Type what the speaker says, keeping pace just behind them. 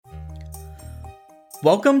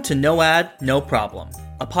Welcome to No Ad, No Problem,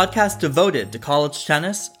 a podcast devoted to college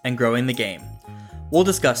tennis and growing the game. We'll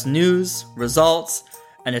discuss news, results,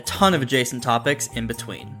 and a ton of adjacent topics in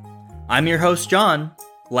between. I'm your host, John.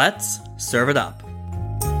 Let's serve it up.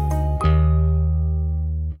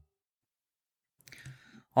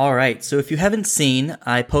 All right, so if you haven't seen,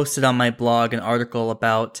 I posted on my blog an article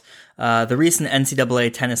about the recent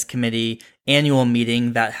NCAA Tennis Committee annual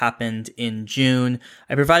meeting that happened in June.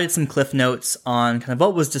 I provided some cliff notes on kind of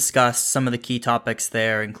what was discussed, some of the key topics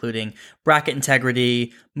there, including bracket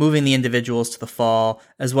integrity, moving the individuals to the fall,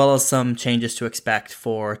 as well as some changes to expect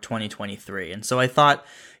for 2023. And so I thought,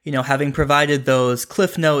 having provided those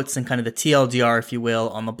cliff notes and kind of the TLDR, if you will,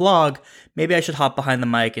 on the blog, maybe I should hop behind the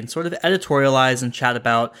mic and sort of editorialize and chat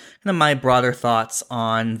about kind of my broader thoughts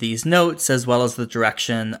on these notes, as well as the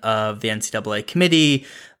direction of the NCAA committee,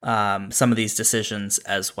 some of these decisions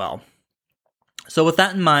as well. So with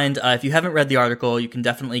that in mind, if you haven't read the article, you can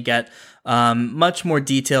definitely get much more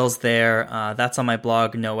details there. That's on my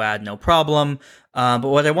blog, No Ad, No Problem. But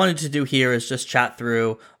what I wanted to do here is just chat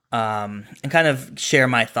through and kind of share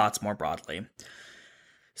my thoughts more broadly.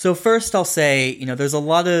 So first I'll say, there's a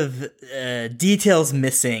lot of details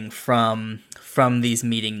missing from these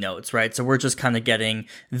meeting notes, right? So we're just kind of getting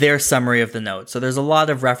their summary of the notes. So there's a lot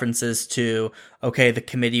of references to, okay, the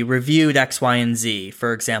committee reviewed X, Y, and Z.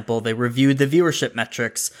 For example, they reviewed the viewership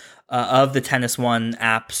metrics of the Tennis One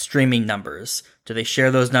app streaming numbers. Do they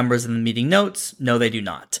share those numbers in the meeting notes? No, they do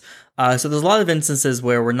not. So there's a lot of instances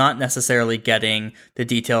where we're not necessarily getting the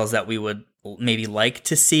details that we would maybe like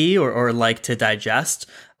to see or like to digest.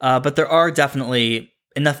 But there are definitely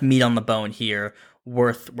enough meat on the bone here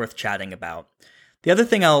worth chatting about. The other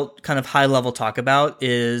thing I'll kind of high level talk about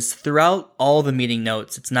is throughout all the meeting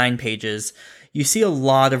notes, it's 9 pages, you see a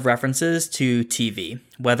lot of references to TV,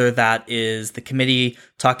 whether that is the committee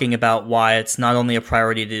talking about why it's not only a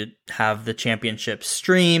priority to have the championship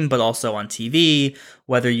stream, but also on TV,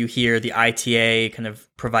 whether you hear the ITA kind of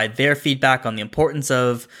provide their feedback on the importance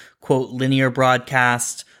of, quote, linear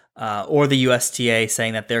broadcast, or the USTA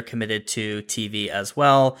saying that they're committed to TV as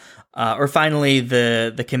well. Or finally,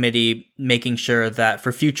 the committee making sure that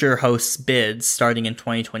for future hosts' bids starting in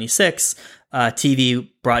 2026, TV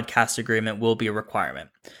broadcast agreement will be a requirement.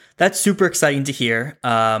 That's super exciting to hear.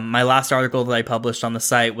 My last article that I published on the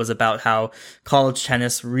site was about how college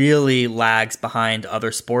tennis really lags behind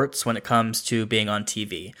other sports when it comes to being on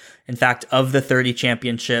TV. In fact, of the 30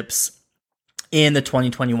 championships in the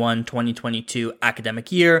 2021-2022 academic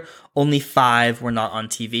year, only 5 were not on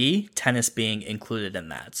TV, tennis being included in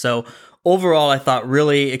that. So overall, I thought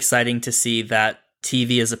really exciting to see that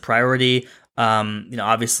TV is a priority.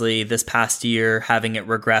 Obviously this past year, having it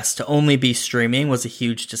regress to only be streaming was a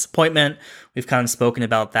huge disappointment. We've kind of spoken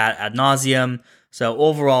about that ad nauseum. So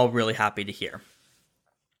overall, really happy to hear.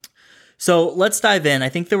 So let's dive in. I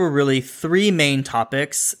think there were really 3 main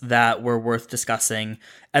topics that were worth discussing.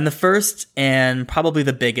 And the first, and probably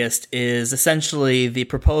the biggest, is essentially the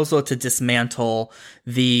proposal to dismantle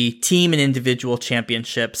the team and individual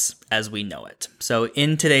championships as we know it. So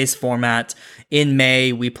in today's format, in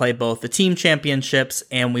May, we play both the team championships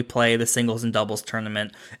and we play the singles and doubles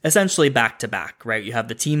tournament, essentially back to back, right? You have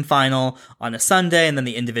the team final on a Sunday and then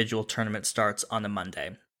the individual tournament starts on a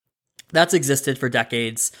Monday. That's existed for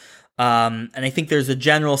decades. And I think there's a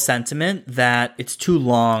general sentiment that it's too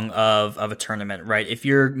long of a tournament, right? If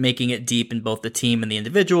you're making it deep in both the team and the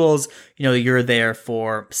individuals, you're there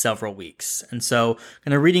for several weeks. And so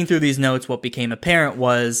kind of reading through these notes, what became apparent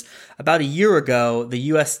was about a year ago, the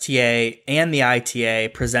USTA and the ITA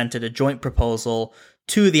presented a joint proposal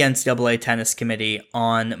to the NCAA Tennis Committee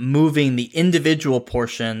on moving the individual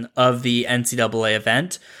portion of the NCAA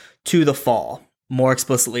event to the fall, more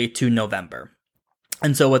explicitly to November.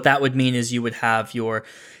 And so what that would mean is you would have your,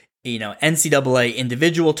 NCAA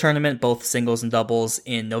individual tournament, both singles and doubles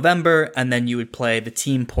in November, and then you would play the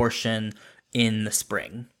team portion in the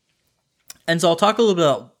spring. And so I'll talk a little bit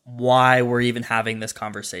about why we're even having this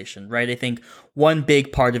conversation, right? I think one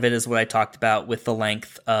big part of it is what I talked about with the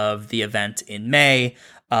length of the event in May,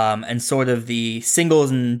 and sort of the singles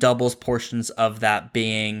and doubles portions of that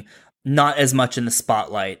being not as much in the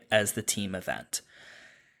spotlight as the team event.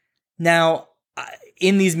 Now,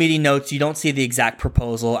 in these meeting notes, you don't see the exact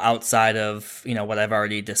proposal outside of, what I've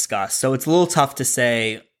already discussed. So it's a little tough to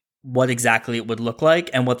say what exactly it would look like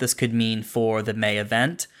and what this could mean for the May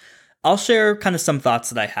event. I'll share kind of some thoughts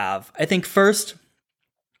that I have. I think first,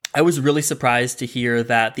 I was really surprised to hear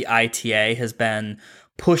that the ITA has been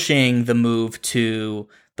pushing the move to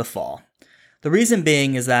the fall. The reason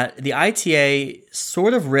being is that the ITA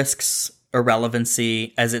sort of risks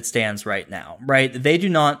irrelevancy as it stands right now, right? They do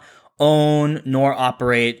not own nor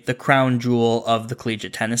operate the crown jewel of the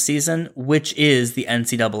collegiate tennis season, which is the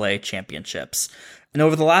NCAA championships. And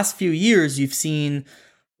over the last few years, you've seen,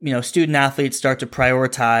 student athletes start to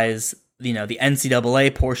prioritize, the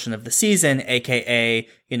NCAA portion of the season, aka,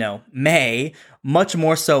 May, much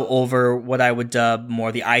more so over what I would dub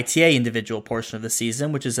more the ITA individual portion of the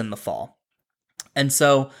season, which is in the fall. And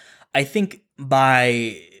so I think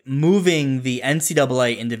by moving the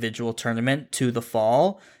NCAA individual tournament to the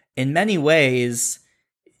fall, in many ways,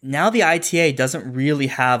 now the ITA doesn't really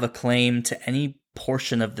have a claim to any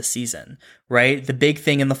portion of the season, right? The big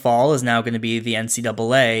thing in the fall is now going to be the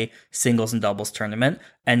NCAA singles and doubles tournament.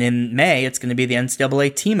 And in May, it's going to be the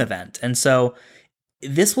NCAA team event. And so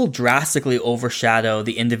this will drastically overshadow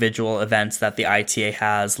the individual events that the ITA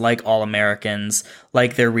has, like All-Americans,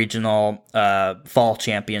 like their regional fall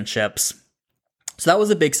championships. So that was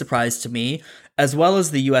a big surprise to me, as well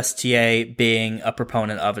as the USTA being a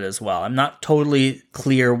proponent of it as well. I'm not totally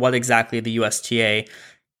clear what exactly the USTA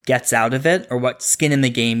gets out of it, or what skin in the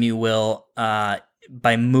game you will,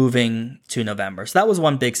 by moving to November. So that was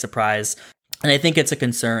one big surprise. And I think it's a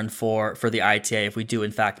concern for the ITA if we do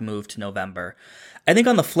in fact move to November. I think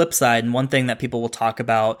on the flip side, and one thing that people will talk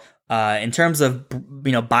about in terms of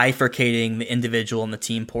bifurcating the individual and the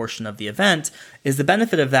team portion of the event, is the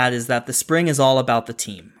benefit of that is that the spring is all about the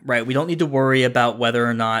team, right? We don't need to worry about whether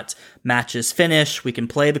or not matches finish. We can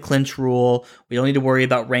play the clinch rule. We don't need to worry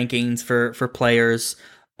about rankings for players.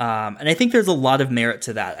 And I think there's a lot of merit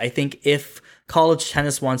to that. I think if college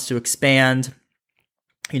tennis wants to expand,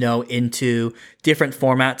 into different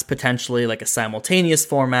formats, potentially like a simultaneous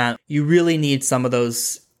format, you really need some of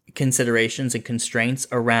those considerations and constraints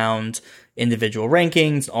around individual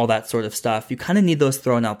rankings, all that sort of stuff. You kind of need those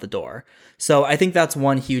thrown out the door. So I think that's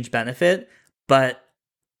one huge benefit, but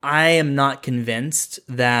I am not convinced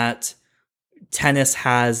that tennis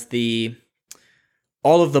has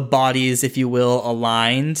all of the bodies, if you will,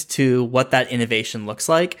 aligned to what that innovation looks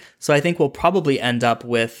like. So I think we'll probably end up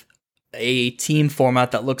with a team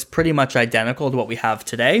format that looks pretty much identical to what we have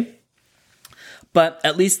today. But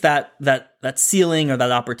at least that ceiling or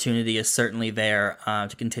that opportunity is certainly there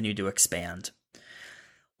to continue to expand.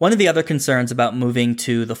 One of the other concerns about moving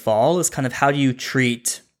to the fall is kind of how do you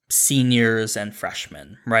treat seniors and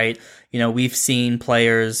freshmen, right? We've seen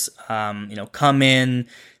players, come in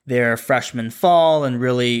their freshman fall and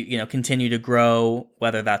really, continue to grow,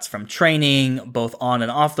 whether that's from training, both on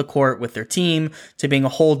and off the court with their team, to being a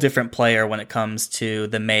whole different player when it comes to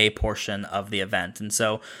the May portion of the event. And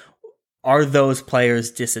so are those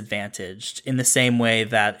players disadvantaged in the same way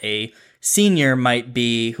that a senior might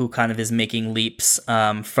be who kind of is making leaps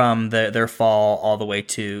from their fall all the way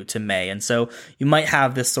to May? And so you might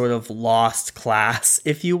have this sort of lost class,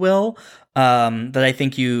 if you will, that I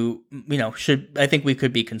think I think we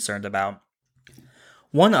could be concerned about.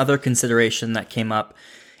 One other consideration that came up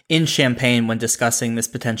in Champaign when discussing this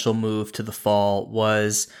potential move to the fall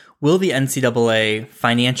was, will the NCAA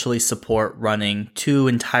financially support running two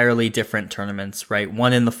entirely different tournaments, right?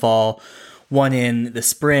 One in the fall, one in the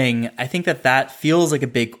spring. I think that feels like a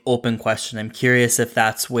big open question. I'm curious if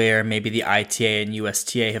that's where maybe the ITA and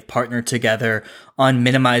USTA have partnered together on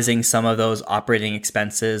minimizing some of those operating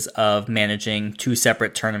expenses of managing two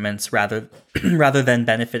separate tournaments rather than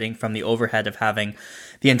benefiting from the overhead of having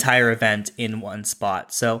the entire event in one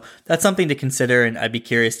spot. So that's something to consider, and I'd be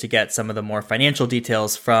curious to get some of the more financial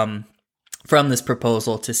details from this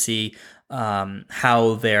proposal to see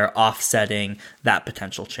how they're offsetting that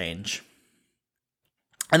potential change.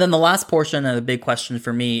 And then the last portion and the big question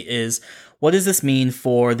for me is, what does this mean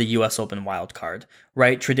for the US Open wildcard,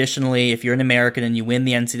 right? Traditionally, if you're an American and you win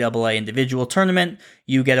the NCAA individual tournament,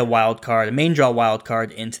 you get a wildcard, a main draw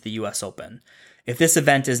wildcard into the US Open. If this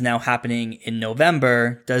event is now happening in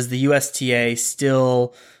November, does the USTA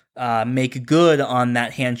still make good on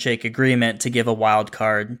that handshake agreement to give a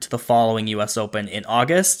wildcard to the following US Open in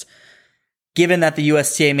August? Given that the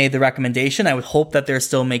USTA made the recommendation, I would hope that they're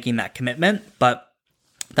still making that commitment, but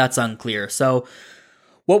that's unclear. So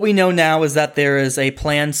what we know now is that there is a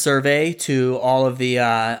planned survey to all of the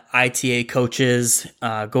ITA coaches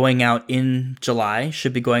going out in July,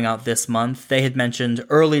 should be going out this month. They had mentioned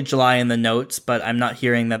early July in the notes, but I'm not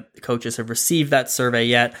hearing that coaches have received that survey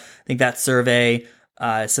yet. I think that survey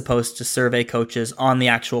is supposed to survey coaches on the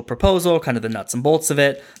actual proposal, kind of the nuts and bolts of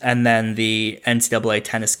it, and then the NCAA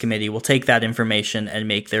Tennis Committee will take that information and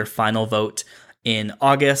make their final vote in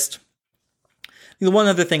August. The one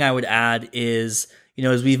other thing I would add is,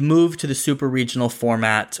 as we've moved to the super regional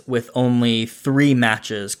format with only 3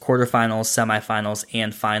 matches, quarterfinals, semifinals,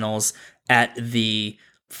 and finals at the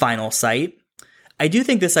final site, I do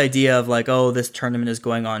think this idea of like, oh, this tournament is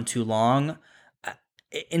going on too long,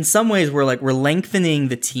 in some ways we're lengthening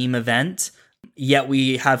the team event, yet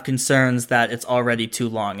we have concerns that it's already too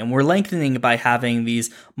long. And we're lengthening it by having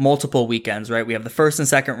these multiple weekends, right? We have the first and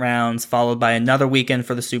second rounds, followed by another weekend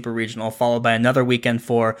for the super regional, followed by another weekend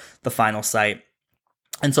for the final site.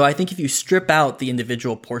 And so I think if you strip out the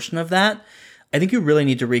individual portion of that, I think you really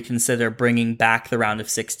need to reconsider bringing back the round of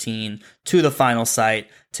 16 to the final site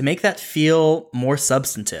to make that feel more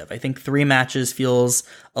substantive. I think 3 matches feels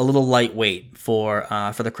a little lightweight for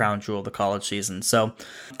the crown jewel of the college season. So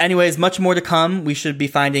anyways, much more to come. We should be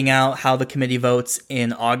finding out how the committee votes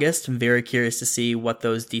in August. I'm very curious to see what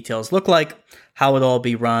those details look like, how it'll all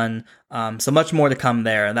be run. So much more to come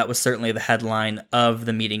there. And that was certainly the headline of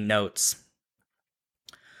the meeting notes.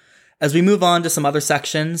 As we move on to some other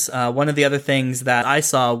sections, one of the other things that I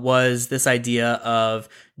saw was this idea of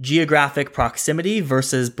geographic proximity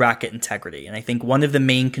versus bracket integrity. And I think one of the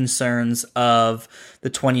main concerns of the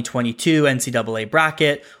 2022 NCAA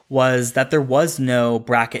bracket was that there was no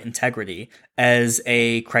bracket integrity as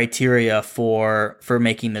a criteria for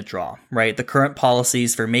making the draw, right? The current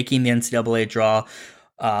policies for making the NCAA draw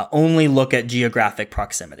only look at geographic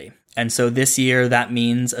proximity. And so this year, that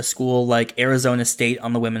means a school like Arizona State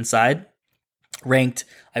on the women's side, ranked,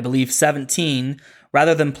 I believe, 17,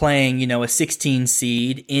 rather than playing, a 16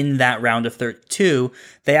 seed in that round of 32,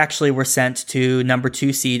 they actually were sent to number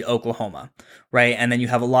 2 seed Oklahoma, right? And then you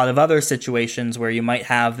have a lot of other situations where you might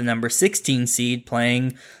have the number 16 seed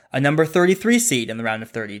playing a number 33 seed in the round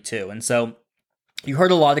of 32. And so you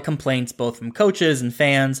heard a lot of complaints both from coaches and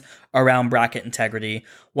fans around bracket integrity.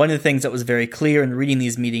 One of the things that was very clear in reading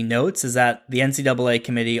these meeting notes is that the NCAA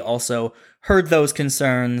committee also heard those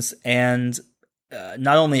concerns and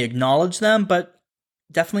not only acknowledged them, but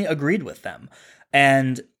definitely agreed with them.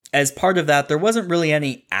 And as part of that, there wasn't really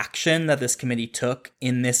any action that this committee took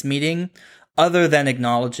in this meeting other than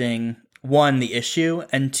acknowledging, 1, the issue,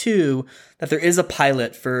 and 2, that there is a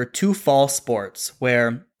pilot for 2 fall sports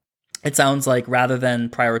where it sounds like rather than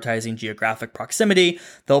prioritizing geographic proximity,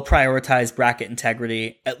 they'll prioritize bracket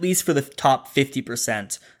integrity, at least for the top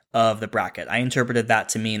 50% of the bracket. I interpreted that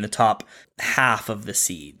to mean the top half of the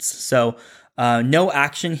seeds. So no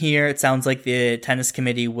action here. It sounds like the tennis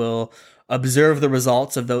committee will observe the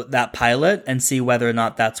results of that pilot and see whether or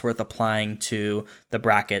not that's worth applying to the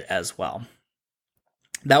bracket as well.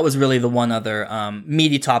 That was really the one other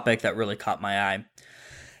meaty topic that really caught my eye.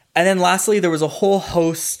 And then lastly, there was a whole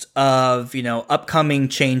host of, upcoming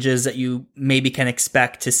changes that you maybe can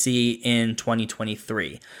expect to see in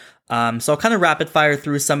 2023. So I'll kind of rapid fire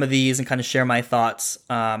through some of these and kind of share my thoughts.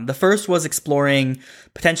 The first was exploring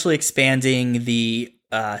potentially expanding the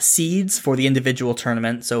seeds for the individual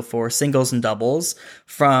tournament. So for singles and doubles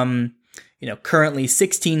from, currently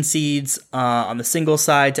 16 seeds on the single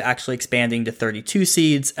side to actually expanding to 32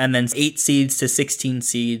 seeds and then 8 seeds to 16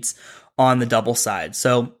 seeds on the double side.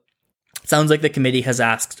 So sounds like the committee has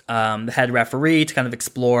asked the head referee to kind of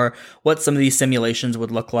explore what some of these simulations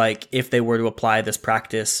would look like if they were to apply this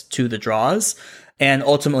practice to the draws and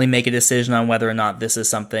ultimately make a decision on whether or not this is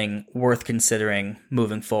something worth considering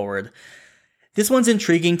moving forward. This one's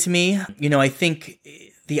intriguing to me. I think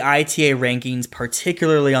the ITA rankings,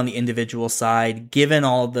 particularly on the individual side, given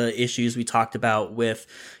all the issues we talked about with,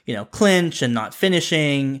 clinch and not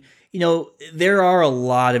finishing, there are a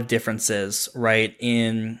lot of differences, right,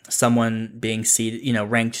 in someone being seeded,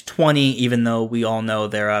 ranked 20, even though we all know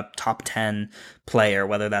they're a top 10 player,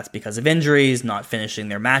 whether that's because of injuries, not finishing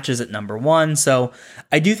their matches at number 1. So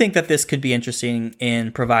I do think that this could be interesting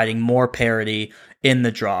in providing more parity in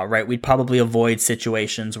the draw, right? We'd probably avoid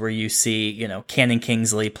situations where you see, Cannon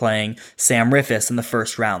Kingsley playing Sam Riffis in the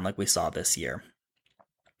first round like we saw this year.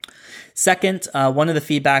 Second, one of the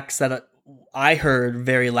feedbacks that I heard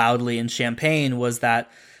very loudly in Champaign was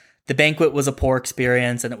that the banquet was a poor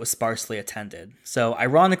experience and it was sparsely attended. So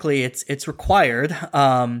ironically, it's required.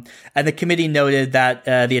 And the committee noted that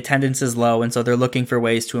the attendance is low, and so they're looking for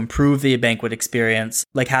ways to improve the banquet experience,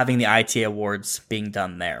 like having the ITA awards being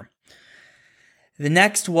done there. The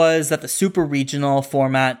next was that the super regional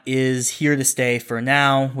format is here to stay for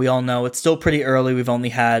now. We all know it's still pretty early. We've only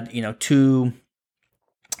had, 19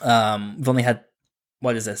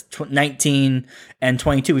 and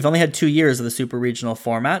 22. We've only had 2 years of the super regional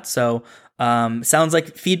format. So sounds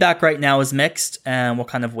like feedback right now is mixed, and we'll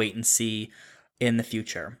kind of wait and see in the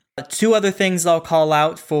future. Two other things I'll call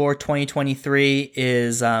out for 2023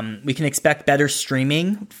 is we can expect better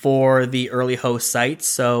streaming for the early host sites.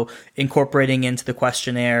 So incorporating into the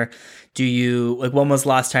questionnaire, when was the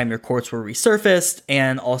last time your courts were resurfaced?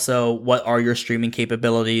 And also, what are your streaming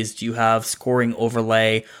capabilities? Do you have scoring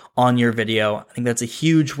overlay on your video? I think that's a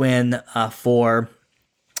huge win for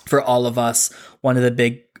all of us. One of the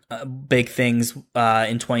big things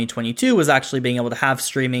in 2022 was actually being able to have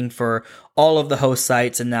streaming for all of the host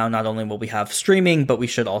sites. And now not only will we have streaming, but we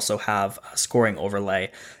should also have a scoring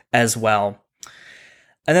overlay as well.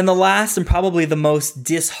 And then the last and probably the most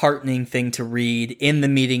disheartening thing to read in the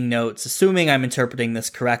meeting notes, assuming I'm interpreting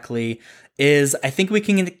this correctly, is I think we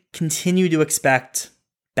can continue to expect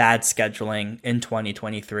bad scheduling in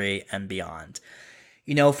 2023 and beyond.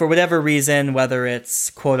 For whatever reason, whether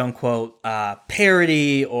it's quote unquote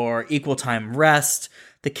parity or equal time rest,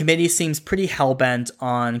 the committee seems pretty hellbent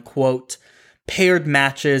on quote paired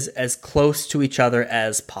matches as close to each other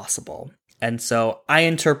as possible. And so I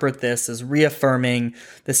interpret this as reaffirming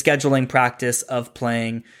the scheduling practice of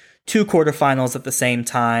playing two quarterfinals at the same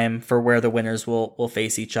time for where the winners will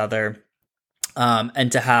face each other,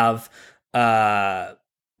 and to have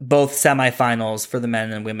both semifinals for the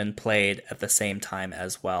men and women played at the same time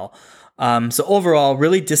as well. So overall,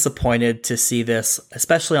 really disappointed to see this,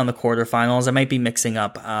 especially on the quarterfinals. I might be mixing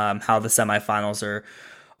up how the semifinals are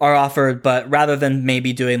offered, but rather than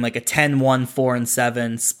maybe doing like a 10-1, 4, and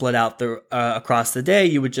 7 split out across the day,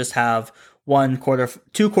 you would just have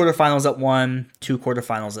two quarterfinals at 1, two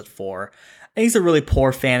quarterfinals at 4. I think it's a really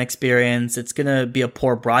poor fan experience. It's going to be a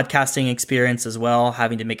poor broadcasting experience as well,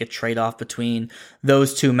 having to make a trade-off between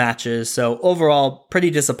those two matches. So overall, pretty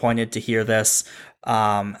disappointed to hear this,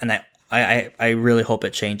 and I really hope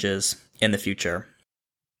it changes in the future.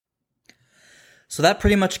 So that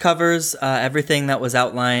pretty much covers everything that was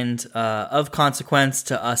outlined of consequence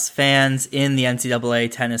to us fans in the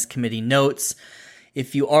NCAA Tennis Committee notes.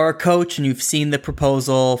 If you are a coach and you've seen the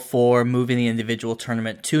proposal for moving the individual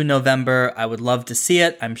tournament to November, I would love to see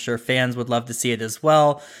it. I'm sure fans would love to see it as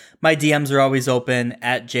well. My DMs are always open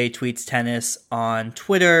at JTweetsTennis on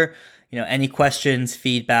Twitter. Any questions,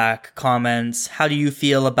 feedback, comments. How do you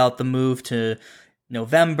feel about the move to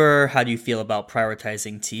November? How do you feel about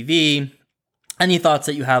prioritizing TV? Any thoughts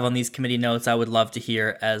that you have on these committee notes, I would love to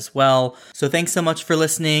hear as well. So thanks so much for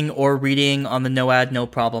listening or reading on the No Ad, No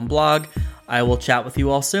Problem blog. I will chat with you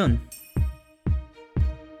all soon.